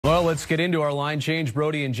Well, let's get into our line change.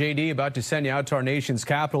 Brody and JD about to send you out to our nation's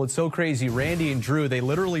capital. It's so crazy. Randy and Drew, they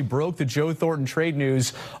literally broke the Joe Thornton trade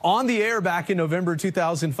news on the air back in November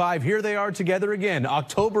 2005. Here they are together again,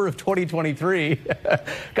 October of 2023.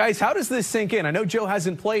 Guys, how does this sink in? I know Joe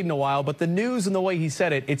hasn't played in a while, but the news and the way he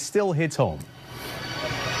said it, it still hits home.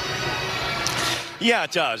 Yeah,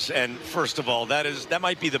 it does. And first of all, that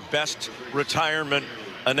might be the best retirement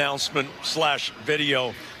announcement /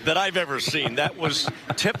 video that I've ever seen. That was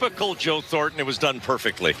typical Joe Thornton. It was done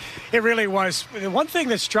perfectly. It really was. The one thing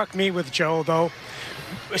that struck me with Joe, though,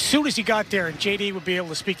 as soon as he got there, and JD would be able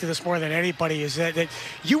to speak to this more than anybody, is that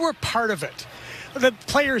you were part of it. The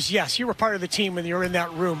players, yes, you were part of the team when you were in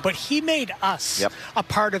that room, but he made us a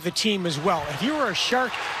part of the team as well. If you were a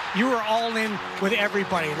Shark, you were all in with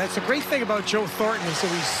everybody. And that's the great thing about Joe Thornton, is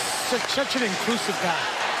that he's such an inclusive guy.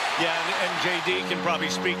 Yeah, and JD can probably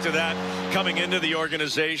speak to that coming into the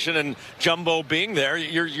organization, and Jumbo being there,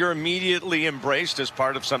 you're immediately embraced as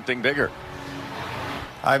part of something bigger.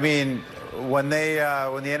 I mean, when the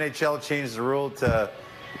NHL changed the rule to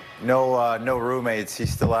no roommates, he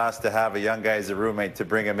still has to have a young guy as a roommate to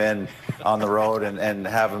bring him in on the road and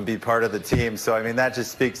have him be part of the team. So I mean, that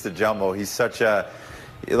just speaks to Jumbo. He's such a,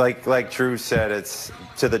 like Drew said, it's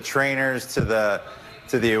to the trainers, to the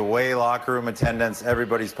away locker room attendants,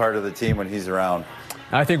 everybody's part of the team when he's around.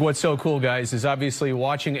 I think what's so cool, guys, is obviously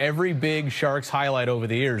watching every big Sharks highlight over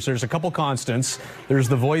the years. There's a couple constants. There's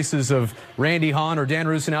the voices of Randy Hahn or Dan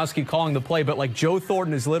Rusanowski calling the play, but like Joe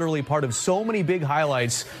Thornton is literally part of so many big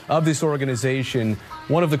highlights of this organization.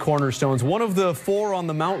 One of the cornerstones, one of the 4 on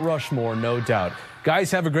the Mount Rushmore, no doubt.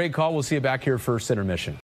 Guys, have a great call. We'll see you back here for intermission.